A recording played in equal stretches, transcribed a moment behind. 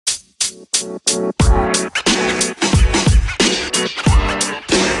G'day,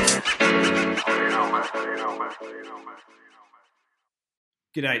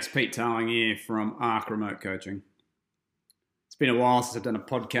 it's Pete Tarling here from ARC Remote Coaching. It's been a while since I've done a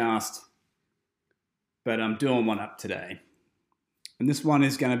podcast, but I'm doing one up today. And this one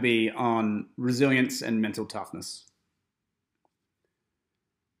is going to be on resilience and mental toughness.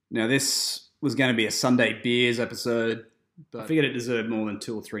 Now, this was going to be a Sunday Beers episode, but I figured it deserved more than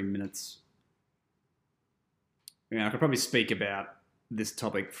 2 or 3 minutes. I could probably speak about this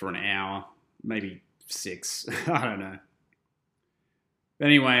topic for an hour, maybe 6, I don't know. But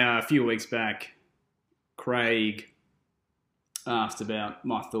anyway, a few weeks back, Craig asked about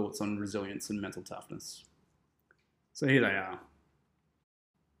my thoughts on resilience and mental toughness. So here they are.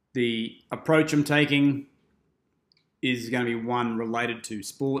 The approach I'm taking is going to be one related to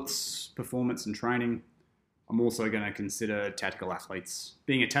sports, performance and training. I'm also going to consider tactical athletes.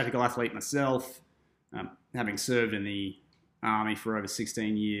 Being a tactical athlete myself, having served in the Army for over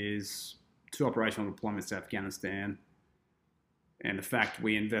 16 years, 2 operational deployments to Afghanistan, and the fact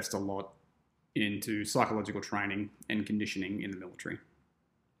we invest a lot into psychological training and conditioning in the military.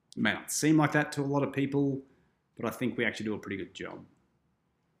 It may not seem like that to a lot of people, but I think we actually do a pretty good job.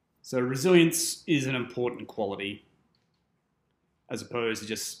 So resilience is an important quality, as opposed to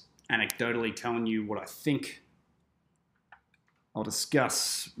just anecdotally telling you what I think. I'll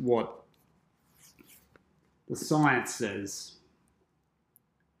discuss what the science says.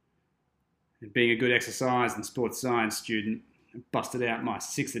 Being a good exercise and sports science student, I busted out my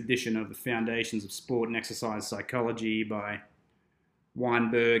 6th edition of the Foundations of Sport and Exercise Psychology by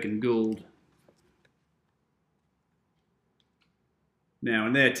Weinberg and Gould. Now,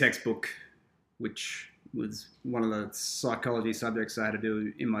 in their textbook, which was one of the psychology subjects I had to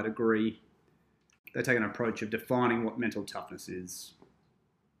do in my degree, they take an approach of defining what mental toughness is.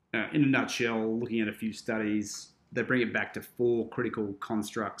 In a nutshell, looking at a few studies, they bring it back to 4 critical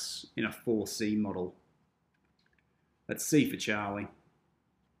constructs in a 4C model. That's C for Charlie.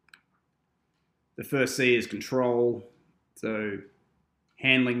 The first C is control, so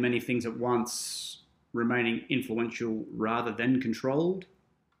handling many things at once, remaining influential rather than controlled.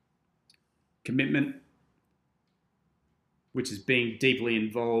 Commitment, which is being deeply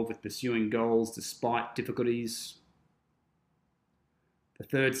involved with pursuing goals despite difficulties. The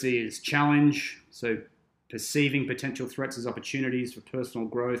third C is challenge, so perceiving potential threats as opportunities for personal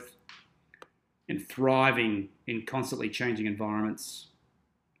growth and thriving in constantly changing environments.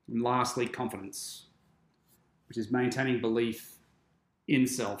 And lastly, confidence, which is maintaining belief in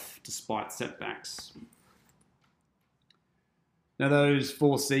self despite setbacks. Now, those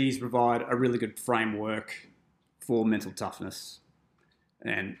 4 C's provide a really good framework for mental toughness.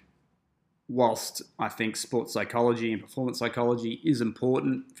 And whilst I think sports psychology and performance psychology is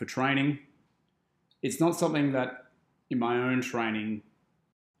important for training, it's not something that in my own training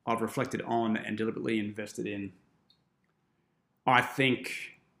I've reflected on and deliberately invested in. I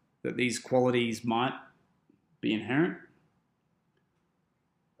think that these qualities might be inherent.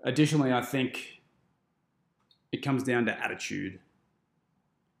 Additionally, I think it comes down to attitude.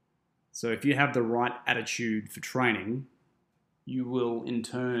 So if you have the right attitude for training, you will in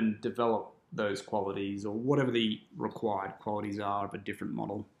turn develop those qualities or whatever the required qualities are of a different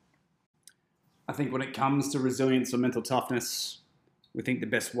model. I think when it comes to resilience or mental toughness, we think the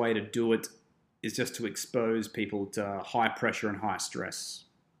best way to do it is just to expose people to high pressure and high stress.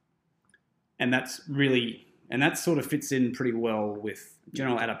 And that sort of fits in pretty well with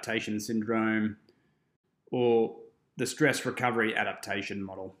general adaptation syndrome or the stress recovery adaptation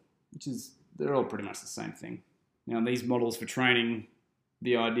model, they're all pretty much the same thing. Now, in these models for training,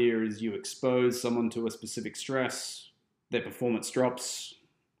 the idea is you expose someone to a specific stress, their performance drops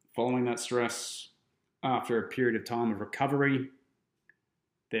following that stress. After a period of time of recovery,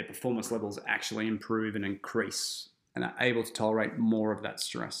 their performance levels actually improve and increase and are able to tolerate more of that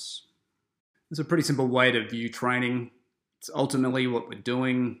stress. It's a pretty simple way to view training. It's ultimately what we're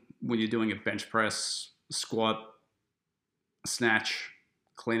doing when you're doing a bench press, a squat, a snatch,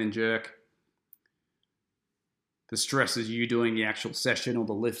 clean and jerk. The stress is you doing the actual session or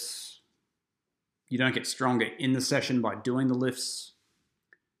the lifts. You don't get stronger in the session by doing the lifts.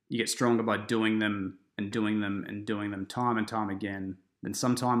 You get stronger by doing them and doing them and doing them time and time again. Then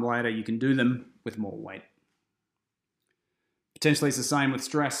sometime later, you can do them with more weight. Potentially, it's the same with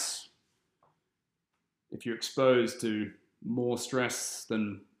stress. If you're exposed to more stress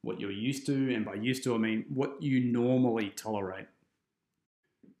than what you're used to, and by used to, I mean what you normally tolerate.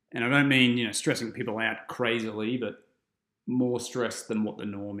 And I don't mean, stressing people out crazily, but more stress than what the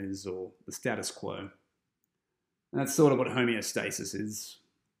norm is or the status quo. And that's sort of what homeostasis is.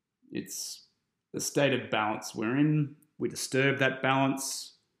 It's the state of balance we're in. We disturb that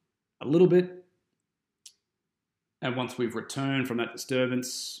balance a little bit. And once we've returned from that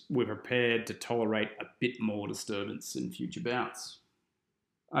disturbance, we're prepared to tolerate a bit more disturbance in future bouts.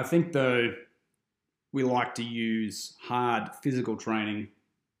 I think, though, we like to use hard physical training,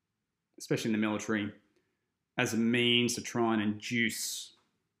 especially in the military, as a means to try and induce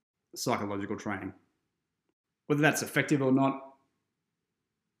psychological training. Whether that's effective or not,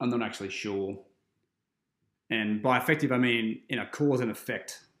 I'm not actually sure. And by effective, I mean in a cause and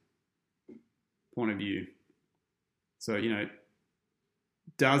effect point of view. So,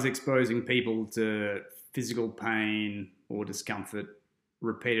 does exposing people to physical pain or discomfort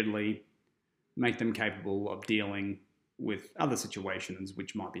repeatedly make them capable of dealing with other situations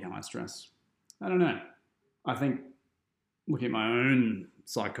which might be high stress? I don't know. I think looking at my own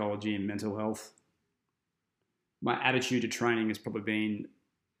psychology and mental health, my attitude to training has probably been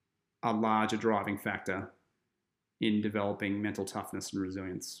a larger driving factor in developing mental toughness and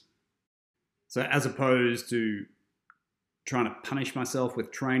resilience. So as opposed to trying to punish myself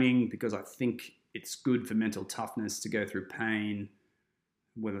with training because I think it's good for mental toughness to go through pain,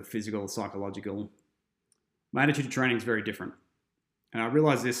 whether physical or psychological, my attitude to training is very different. And I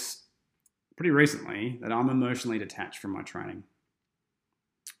realized this pretty recently, that I'm emotionally detached from my training.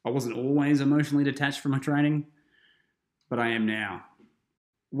 I wasn't always emotionally detached from my training, but I am now.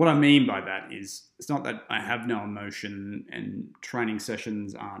 What I mean by that is, it's not that I have no emotion and training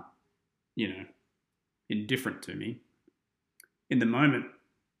sessions aren't, indifferent to me. In the moment,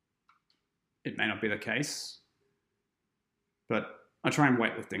 it may not be the case, but I train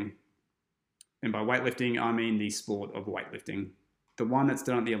weightlifting. And by weightlifting, I mean the sport of weightlifting. The one that's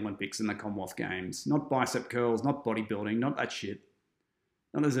done at the Olympics and the Commonwealth Games. Not bicep curls, not bodybuilding, not that shit.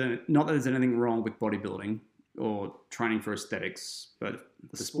 Not that there's anything wrong with bodybuilding or training for aesthetics, but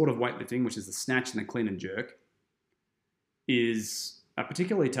the sport of weightlifting, which is the snatch and the clean and jerk, is a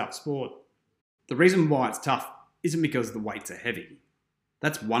particularly tough sport. The reason why it's tough isn't because the weights are heavy.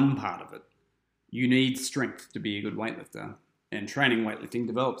 That's one part of it. You need strength to be a good weightlifter, and training weightlifting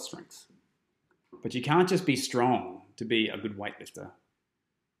develops strength. But you can't just be strong to be a good weightlifter.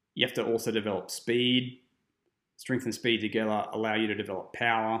 You have to also develop speed. Strength and speed together allow you to develop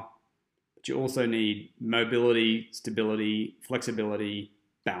power. But you also need mobility, stability, flexibility,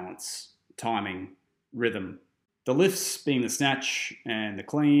 balance, timing, rhythm. The lifts, being the snatch and the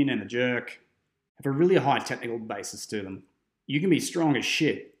clean and the jerk, have a really high technical basis to them. You can be strong as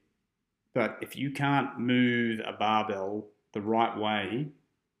shit, but if you can't move a barbell the right way,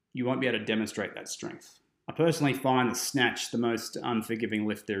 you won't be able to demonstrate that strength. I personally find the snatch the most unforgiving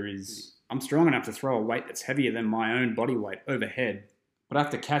lift there is. I'm strong enough to throw a weight that's heavier than my own body weight overhead, but I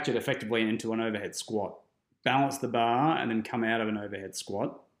have to catch it effectively into an overhead squat, balance the bar, and then come out of an overhead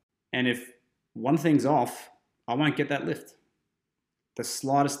squat. And if one thing's off, I won't get that lift. The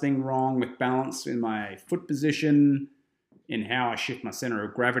slightest thing wrong with balance in my foot position, in how I shift my center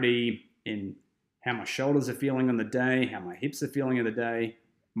of gravity, in how my shoulders are feeling on the day, how my hips are feeling on the day,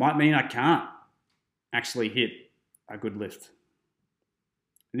 might mean I can't actually hit a good lift.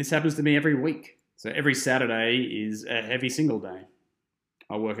 And this happens to me every week. So every Saturday is a heavy single day.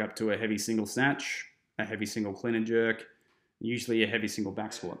 I work up to a heavy single snatch, a heavy single clean and jerk, usually a heavy single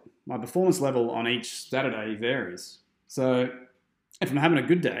back squat. My performance level on each Saturday varies. So if I'm having a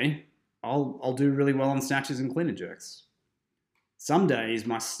good day, I'll do really well on snatches and clean and jerks. Some days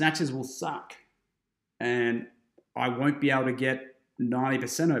my snatches will suck and I won't be able to get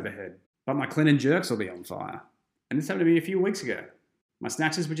 90% overhead, but my clean and jerks will be on fire. And this happened to me a few weeks ago. My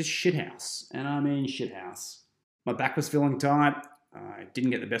snatches were just shithouse, and I mean shithouse. My back was feeling tight, I didn't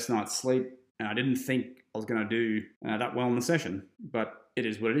get the best night's sleep, and I didn't think I was going to do that well in the session, but it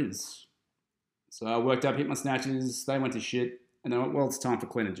is what it is. So I worked up, hit my snatches, they went to shit, and then I went, well, it's time for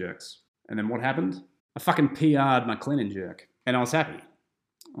clean and jerks. And then what happened? I fucking PR'd my clean and jerk, and I was happy.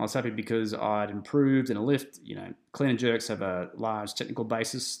 I was happy because I'd improved in a lift. Clean and jerks have a large technical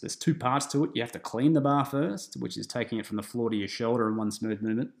basis. There's two parts to it. You have to clean the bar first, which is taking it from the floor to your shoulder in one smooth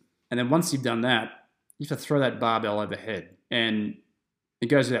movement. And then once you've done that, you have to throw that barbell overhead. And it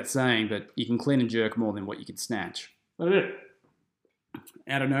goes without saying, but you can clean and jerk more than what you can snatch. But I did it.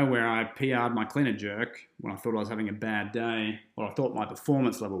 Out of nowhere, I PR'd my clean and jerk when I thought I was having a bad day, or I thought my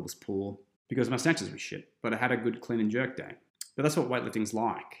performance level was poor because my snatches were shit. But I had a good clean and jerk day. But that's what weightlifting's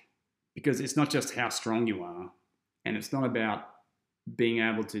like, because it's not just how strong you are, and it's not about being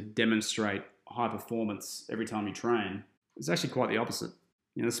able to demonstrate high performance every time you train. It's actually quite the opposite.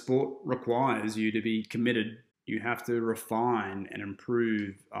 The sport requires you to be committed. You have to refine and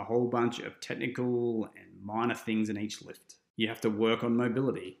improve a whole bunch of technical and minor things in each lift. You have to work on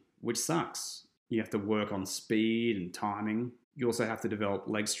mobility. which sucks. You have to work on speed and timing. You also have to develop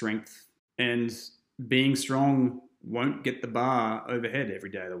leg strength. And being strong won't get the bar overhead every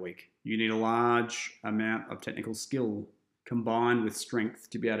day of the week. You need a large amount of technical skill combined with strength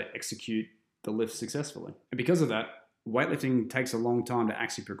to be able to execute the lift successfully. And because of that, weightlifting takes a long time to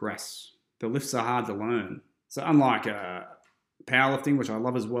actually progress. The lifts are hard to learn. So unlike powerlifting, which I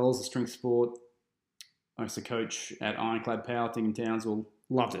love as well as a strength sport, I used to coach at Ironclad Powerlifting in Townsville,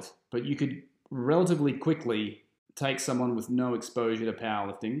 loved it. But you could relatively quickly take someone with no exposure to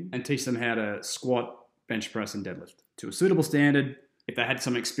powerlifting and teach them how to squat, bench press, and deadlift to a suitable standard. If they had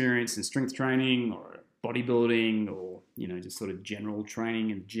some experience in strength training or bodybuilding or, just sort of general training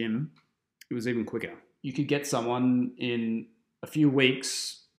in the gym, it was even quicker. You could get someone in a few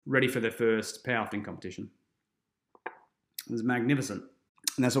weeks ready for their first powerlifting competition. It was magnificent.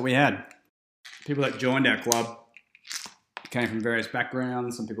 And that's what we had. People that joined our club came from various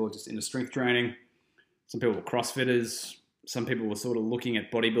backgrounds. Some people were just into strength training. Some people were CrossFitters. Some people were sort of looking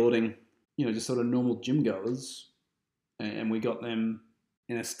at bodybuilding, just sort of normal gym goers. And we got them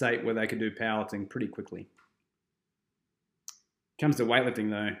in a state where they could do powerlifting pretty quickly. Comes to weightlifting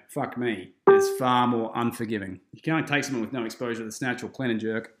though, fuck me, it's far more unforgiving. You can't take someone with no exposure to the snatch or clean and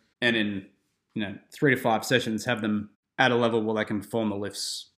jerk and in 3 to 5 sessions have them at a level where they can perform the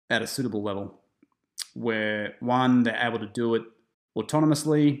lifts at a suitable level, where one, they're able to do it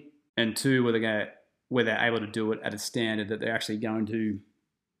autonomously, and two, where they're able to do it at a standard that they're actually going to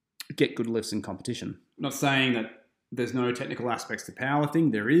get good lifts in competition. I'm not saying that there's no technical aspects to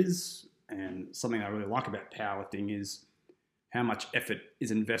powerlifting. There is, and something I really like about powerlifting is how much effort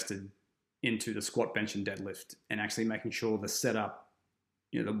is invested into the squat, bench, and deadlift, and actually making sure the setup,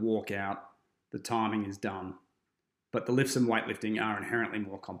 the walkout, the timing is done. But the lifts in weightlifting are inherently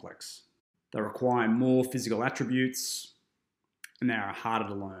more complex. They require more physical attributes, and they are harder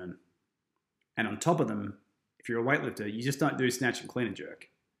to learn. And on top of them, if you're a weightlifter, you just don't do snatch and clean and jerk.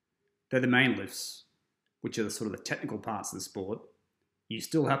 They're the main lifts, which are the sort of the technical parts of the sport. You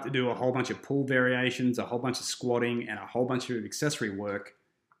still have to do a whole bunch of pull variations, a whole bunch of squatting, and a whole bunch of accessory work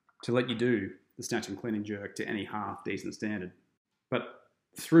to let you do the snatch and clean and jerk to any half decent standard. But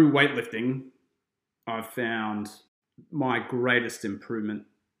through weightlifting, I've found my greatest improvement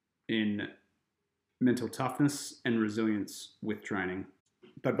in mental toughness and resilience with training.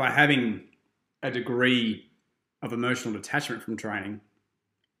 But by having a degree of emotional detachment from training,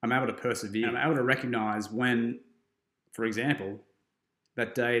 I'm able to persevere. I'm able to recognize when, for example,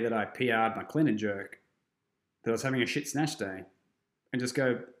 that day that I PR'd my clean and jerk, that I was having a shit snatch day, and just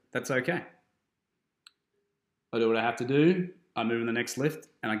go, that's okay. I do what I have to do, I move in the next lift,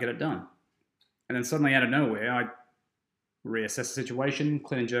 and I get it done. And then suddenly out of nowhere, I reassess the situation,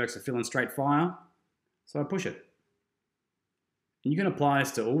 clean and jerks are feeling straight fire, so I push it. And you can apply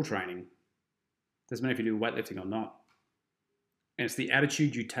this to all training. Doesn't matter if you do weightlifting or not. And it's the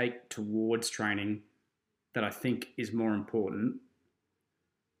attitude you take towards training that I think is more important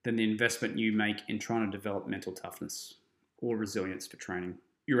than the investment you make in trying to develop mental toughness or resilience for training.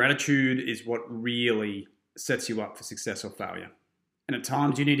 Your attitude is what really sets you up for success or failure. And at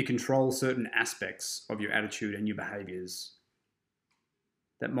times you need to control certain aspects of your attitude and your behaviors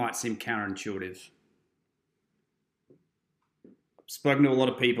that might seem counterintuitive. I've spoken to a lot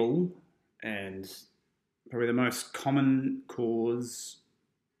of people, and probably the most common cause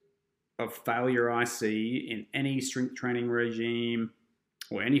of failure I see in any strength training regime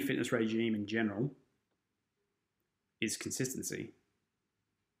or any fitness regime in general is consistency.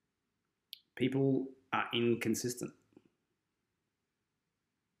 People are inconsistent.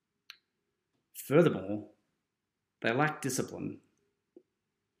 Furthermore, they lack discipline.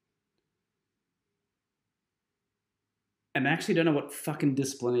 And they actually don't know what fucking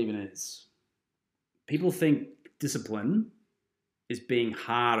discipline even is. People think discipline is being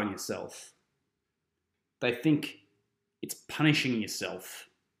hard on yourself. They think it's punishing yourself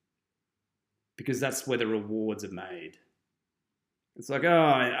because that's where the rewards are made. It's like, oh,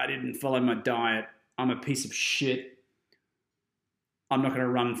 I didn't follow my diet. I'm a piece of shit. I'm not going to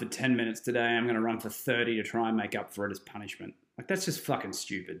run for 10 minutes today. I'm going to run for 30 to try and make up for it as punishment. Like, that's just fucking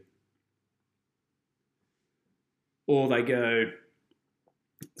stupid. Or they go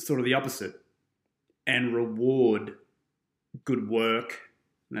sort of the opposite and reward good work,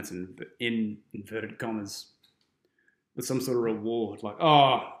 and that's in inverted commas, with some sort of reward. Like,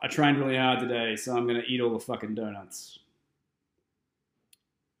 oh, I trained really hard today, so I'm going to eat all the fucking donuts.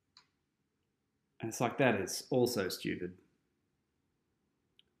 And it's like, that is also stupid.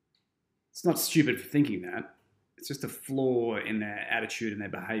 It's not stupid for thinking that. It's just a flaw in their attitude and their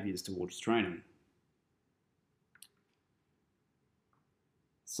behaviors towards training.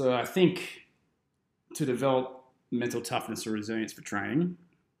 So I think to develop mental toughness or resilience for training,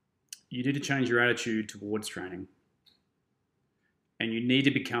 you need to change your attitude towards training. And you need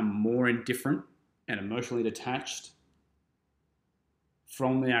to become more indifferent and emotionally detached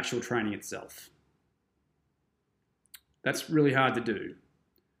from the actual training itself. That's really hard to do.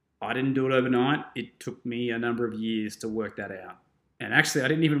 I didn't do it overnight. It took me a number of years to work that out. And actually, I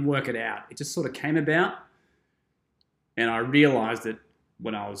didn't even work it out. It just sort of came about. And I realized it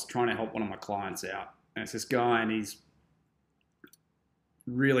when I was trying to help one of my clients out. And it's this guy, and he's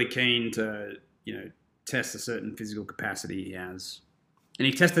really keen to, test a certain physical capacity he has. And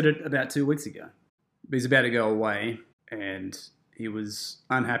he tested it about 2 weeks ago. He's about to go away, and he was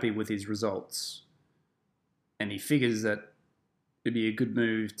unhappy with his results. And he figures that it'd be a good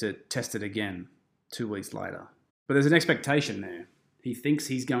move to test it again 2 weeks later. But there's an expectation there. He thinks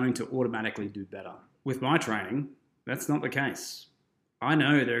he's going to automatically do better. With my training, that's not the case. I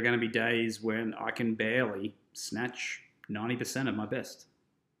know there are going to be days when I can barely snatch 90% of my best,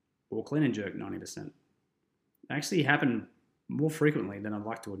 or clean and jerk 90%. They actually happen more frequently than I'd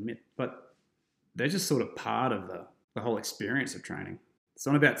like to admit, but they're just sort of part of the whole experience of training. It's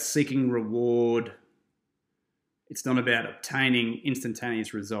not about seeking reward. It's not about obtaining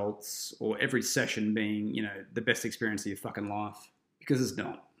instantaneous results or every session being, the best experience of your fucking life, because it's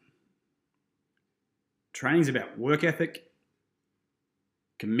not. Training's about work ethic,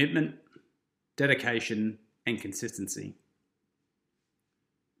 commitment, dedication, and consistency.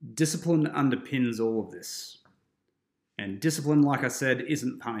 Discipline underpins all of this. And discipline, like I said,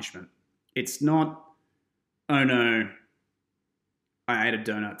 isn't punishment. It's not, oh no, I ate a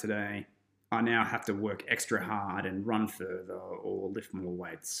donut today. I now have to work extra hard and run further or lift more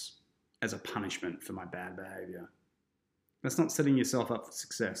weights as a punishment for my bad behavior. That's not setting yourself up for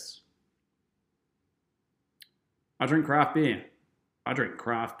success. I drink craft beer. I drink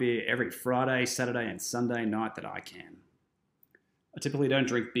craft beer every Friday, Saturday, and Sunday night that I can. I typically don't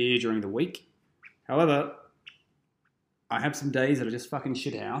drink beer during the week. However, I have some days that are just fucking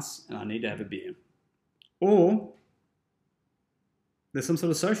shithouse and I need to have a beer. Or there's some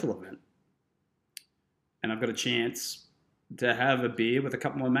sort of social event and I've got a chance to have a beer with a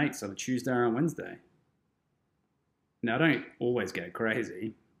couple of my mates on a Tuesday or a Wednesday. Now, I don't always go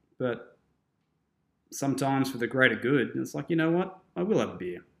crazy, but sometimes for the greater good, it's like, you know what? I will have a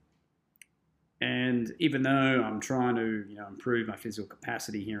beer. And even though I'm trying to, improve my physical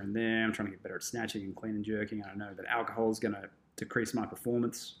capacity here and there, I'm trying to get better at snatching and clean and jerking. I know that alcohol is going to decrease my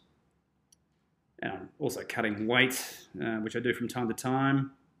performance. And I'm also cutting weight, which I do from time to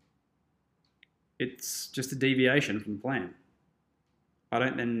time. It's just a deviation from the plan. I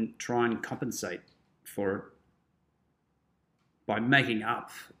don't then try and compensate for it by making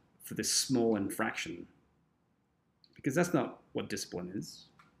up for this small infraction, because that's not what discipline is.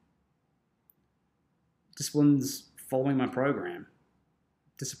 Discipline's following my program.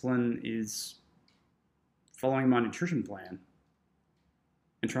 Discipline is following my nutrition plan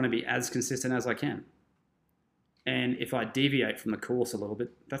and trying to be as consistent as I can. And if I deviate from the course a little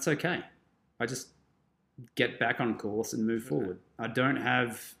bit, that's okay. I just get back on course and move forward. I don't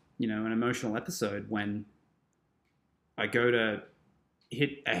have, an emotional episode when I go to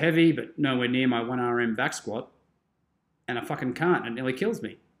hit a heavy but nowhere near my 1RM back squat and I fucking can't, and it nearly kills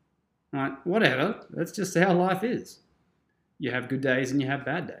me. Right, whatever, that's just how life is. You have good days and you have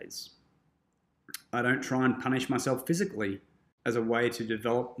bad days. I don't try and punish myself physically as a way to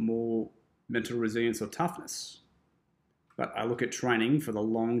develop more mental resilience or toughness, but I look at training for the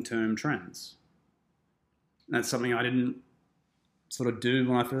long-term trends. And that's something I didn't sort of do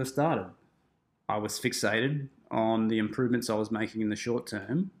when I first started. I was fixated on the improvements I was making in the short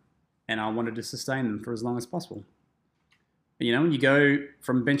term, and I wanted to sustain them for as long as possible. When you go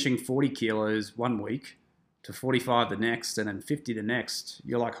from benching 40 kilos one week to 45 the next and then 50 the next,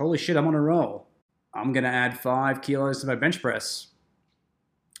 you're like, holy shit, I'm on a roll. I'm going to add 5 kilos to my bench press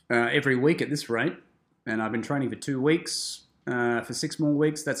every week at this rate. And I've been training for 2 weeks. For 6 more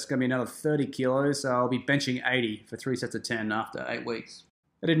weeks, that's going to be another 30 kilos. So I'll be benching 80 for 3 sets of 10 after 8 weeks.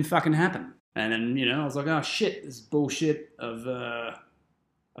 That didn't fucking happen. And then, I was like, oh shit, this bullshit of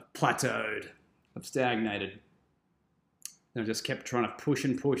I've plateaued. I've stagnated. And I just kept trying to push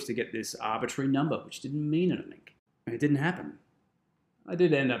and push to get this arbitrary number, which didn't mean anything. And it didn't happen. I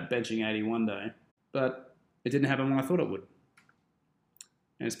did end up benching 80 one day, but it didn't happen when I thought it would.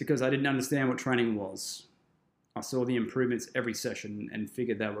 And it's because I didn't understand what training was. I saw the improvements every session and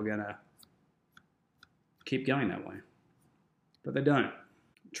figured they were going to keep going that way. But they don't.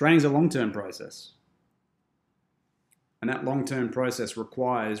 Training's a long-term process. And that long-term process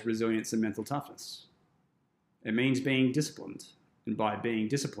requires resilience and mental toughness. It means being disciplined. And by being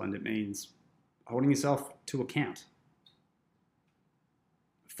disciplined, it means holding yourself to account,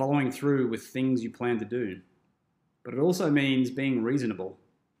 following through with things you plan to do. But it also means being reasonable.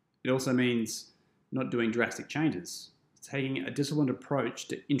 It also means not doing drastic changes. It's taking a disciplined approach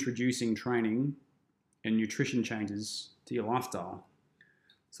to introducing training and nutrition changes to your lifestyle.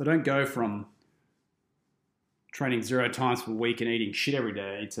 So don't go from training 0 times per week and eating shit every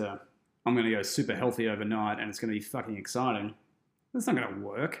day to I'm going to go super healthy overnight and it's going to be fucking exciting. That's not going to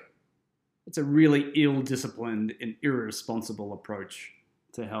work. It's a really ill-disciplined and irresponsible approach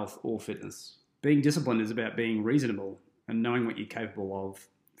to health or fitness. Being disciplined is about being reasonable and knowing what you're capable of,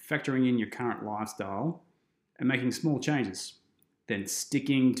 factoring in your current lifestyle and making small changes, then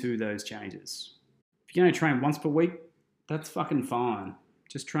sticking to those changes. If you only train once per week, that's fucking fine.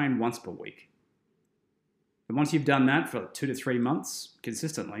 Just train once per week. And once you've done that for 2 to 3 months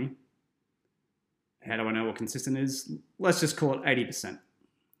consistently, how do I know what consistent is? Let's just call it 80%.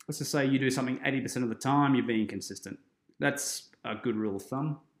 Let's just say you do something 80% of the time, you're being consistent. That's a good rule of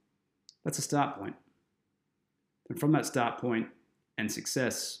thumb. That's a start point. And from that start point and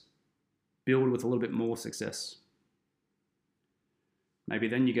success, build with a little bit more success. Maybe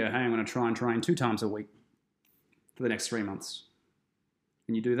then you go, hey, I'm going to try and train 2 times a week for the next 3 months.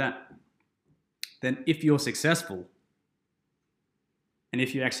 And you do that. Then if you're successful, and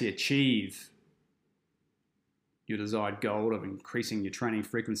if you actually achieve your desired goal of increasing your training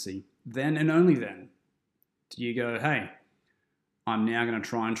frequency, then and only then do you go, hey, I'm now going to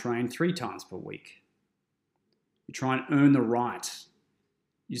try and train 3 times per week. You try and earn the right.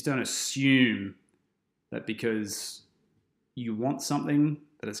 You just don't assume that because you want something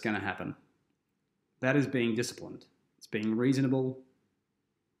that it's going to happen. That is being disciplined. It's being reasonable.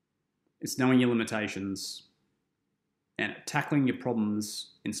 It's knowing your limitations and tackling your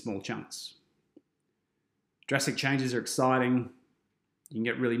problems in small chunks. Drastic changes are exciting. You can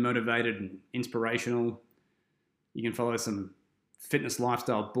get really motivated and inspirational. You can follow some fitness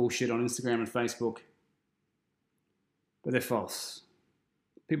lifestyle bullshit on Instagram and Facebook. But they're false.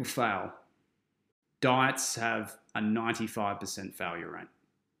 People fail. Diets have a 95% failure rate.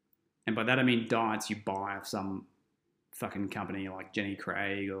 And by that I mean diets you buy off some fucking company like Jenny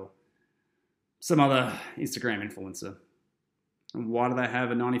Craig or some other Instagram influencer. And why do they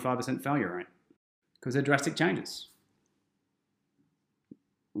have a 95% failure rate? Because they're drastic changes.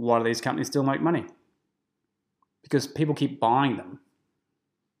 Why do these companies still make money? Because people keep buying them.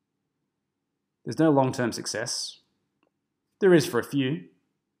 There's no long-term success. There is for a few.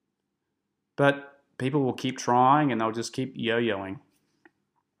 But people will keep trying and they'll just keep yo-yoing.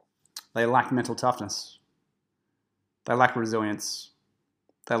 They lack mental toughness. They lack resilience.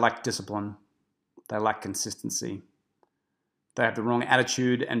 They lack discipline. They lack consistency. They have the wrong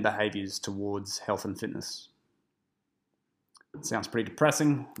attitude and behaviors towards health and fitness. It sounds pretty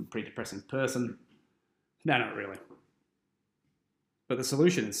depressing. I'm a pretty depressing person. No, not really. But the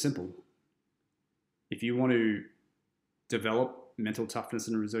solution is simple. If you want to develop mental toughness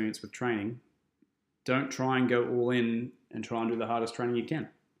and resilience with training, don't try and go all in and try and do the hardest training you can.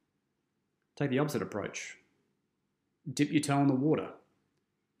 Take the opposite approach. Dip your toe in the water.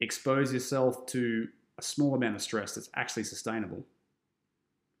 Expose yourself to a small amount of stress that's actually sustainable.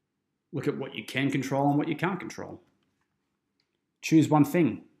 Look at what you can control and what you can't control. Choose one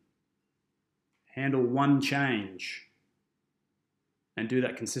thing. Handle one change. And do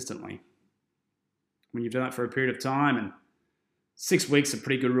that consistently. When you've done that for a period of time, and 6 weeks is a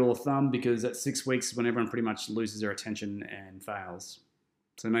pretty good rule of thumb because at 6 weeks is when everyone pretty much loses their attention and fails.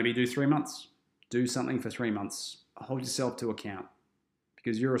 So maybe do 3 months. Do something for 3 months. Hold yourself to account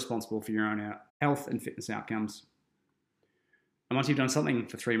because you're responsible for your own health and fitness outcomes. And once you've done something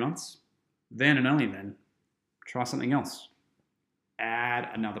for 3 months, then and only then, try something else. Add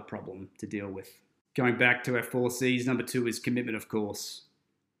another problem to deal with. Going back to our 4 C's, number 2 is commitment, of course,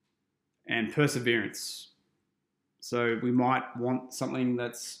 and perseverance. So we might want something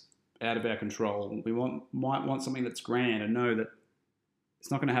that's out of our control. We might want something that's grand and know that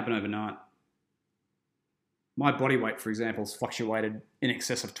it's not going to happen overnight. My body weight, for example, has fluctuated in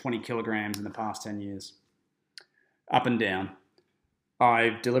excess of 20 kilograms in the past 10 years. Up and down.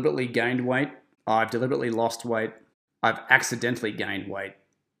 I've deliberately gained weight. I've deliberately lost weight. I've accidentally gained weight,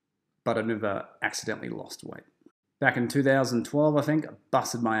 but I've never accidentally lost weight. Back in 2012, I think, I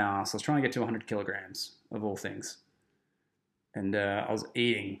busted my ass. I was trying to get to 100 kilograms, of all things. And I was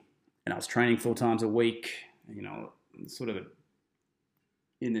eating, and I was training 4 times a week, you know, sort of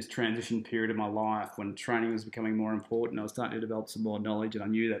in this transition period of my life when training was becoming more important. I was starting to develop some more knowledge, and I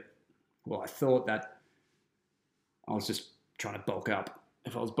knew that, well, I thought that I was just trying to bulk up.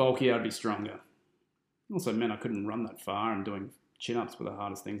 If I was bulky, I'd be stronger. Also meant I couldn't run that far. I'm doing Chin-ups were the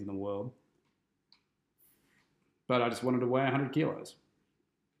hardest things in the world. But I just wanted to weigh 100 kilos.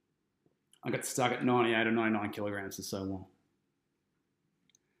 I got stuck at 98 or 99 kilograms for so long.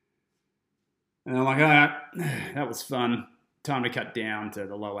 And I'm like, that was fun. Time to cut down to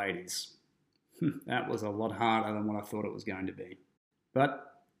the low 80s. That was a lot harder than what I thought it was going to be.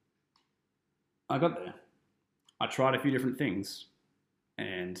 But I got there. I tried a few different things.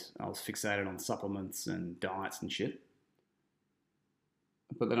 And I was fixated on supplements and diets and shit.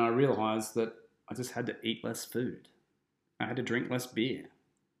 But then I realized that I just had to eat less food. I had to drink less beer.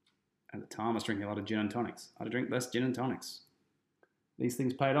 At the time, I was drinking a lot of gin and tonics. I had to drink less gin and tonics. These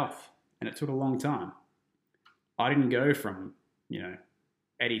things paid off, and it took a long time. I didn't go from,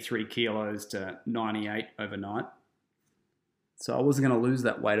 83 kilos to 98 overnight. So I wasn't going to lose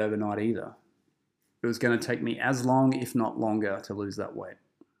that weight overnight either. It was going to take me as long, if not longer, to lose that weight.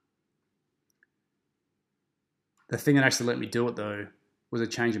 The thing that actually let me do it, though, was a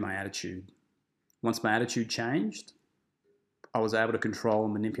change in my attitude. Once my attitude changed, I was able to control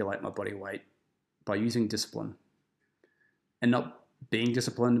and manipulate my body weight by using discipline. And not being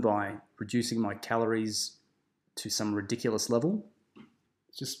disciplined by reducing my calories to some ridiculous level.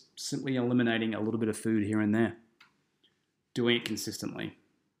 Just simply eliminating a little bit of food here and there. Doing it consistently.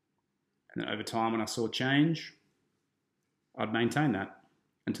 And then over time, when I saw change, I'd maintain that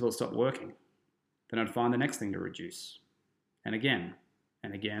until it stopped working. Then I'd find the next thing to reduce. And again,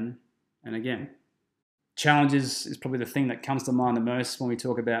 and again, and again. Challenges is probably the thing that comes to mind the most when we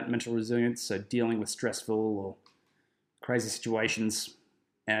talk about mental resilience, so dealing with stressful or crazy situations.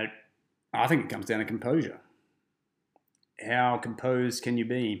 And I think it comes down to composure. How composed can you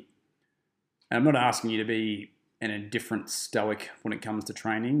be? And I'm not asking you to be an indifferent stoic when it comes to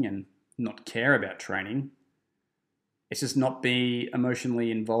training and not care about training. It's just not be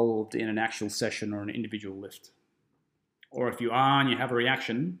emotionally involved in an actual session or an individual lift. Or if you are and you have a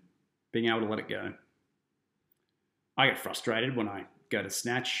reaction, being able to let it go. I get frustrated when I go to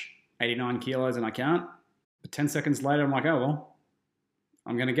snatch 89 kilos and I can't. But 10 seconds later, I'm like, oh, well,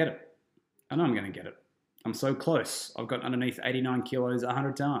 I'm going to get it. I know I'm going to get it. I'm so close. I've got underneath 89 kilos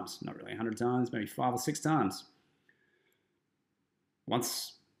 100 times. Not really 100 times, maybe 5 or 6 times.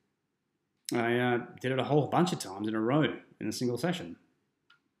 Once I did it a whole bunch of times in a row in a single session.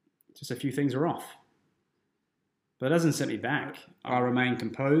 Just a few things are off. But it doesn't set me back. I remain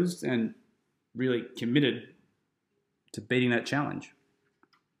composed and really committed to beating that challenge.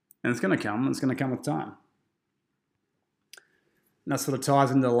 And it's going to come. It's going to come with time. And that sort of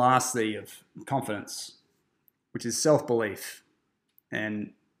ties into the last C of confidence, which is self-belief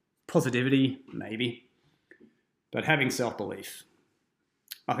and positivity, maybe, but having self-belief.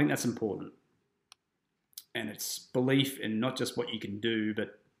 I think that's important. And it's belief in not just what you can do,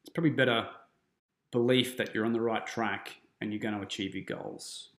 but it's probably better belief that you're on the right track and you're going to achieve your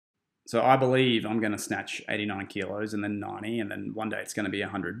goals. So I believe I'm going to snatch 89 kilos and then 90, and then one day it's going to be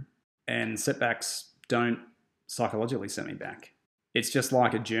 100. And setbacks don't psychologically set me back. It's just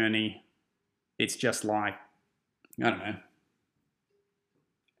like a journey. It's just like, I don't know,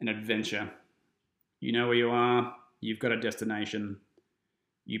 an adventure. You know where you are. You've got a destination.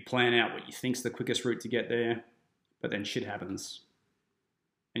 You plan out what you think's the quickest route to get there, but then shit happens.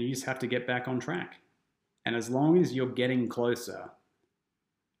 And you just have to get back on track. And as long as you're getting closer,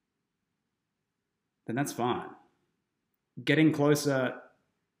 then that's fine. Getting closer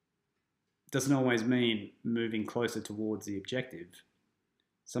doesn't always mean moving closer towards the objective.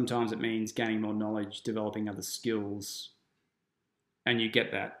 Sometimes it means gaining more knowledge, developing other skills, and you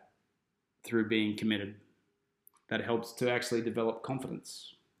get that through being committed. That helps to actually develop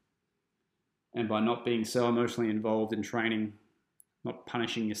confidence. And by not being so emotionally involved in training, not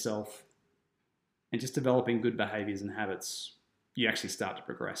punishing yourself, and just developing good behaviors and habits, you actually start to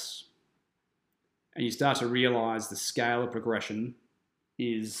progress. And you start to realize the scale of progression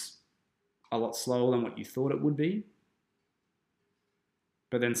is a lot slower than what you thought it would be.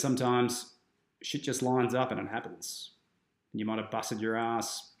 But then sometimes shit just lines up and it happens. And you might have busted your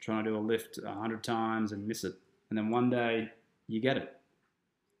ass trying to do a lift 100 times and miss it. And then one day you get it.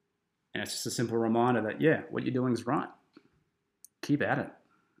 And it's just a simple reminder that, yeah, what you're doing is right. Keep at it.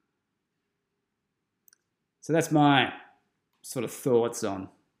 So that's my sort of thoughts on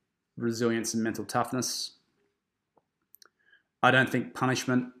resilience and mental toughness. I don't think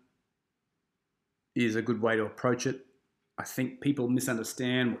punishment is a good way to approach it. I think people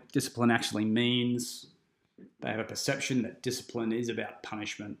misunderstand what discipline actually means. They have a perception that discipline is about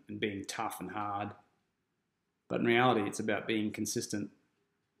punishment and being tough and hard. But in reality, it's about being consistent,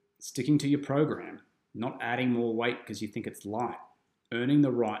 sticking to your program, not adding more weight because you think it's light, earning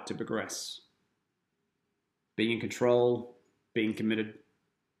the right to progress, being in control, being committed,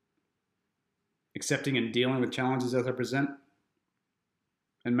 accepting and dealing with challenges as they present,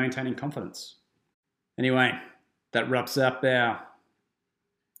 and maintaining confidence. Anyway, that wraps up our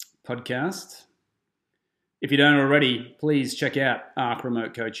podcast. If you don't already, please check out ARC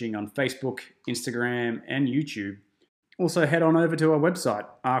Remote Coaching on Facebook, Instagram, and YouTube. Also, head on over to our website,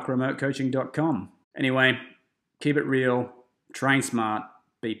 arcremotecoaching.com. Anyway, keep it real, train smart,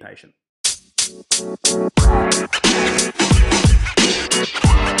 be patient.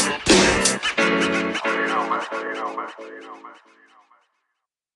 You know, man.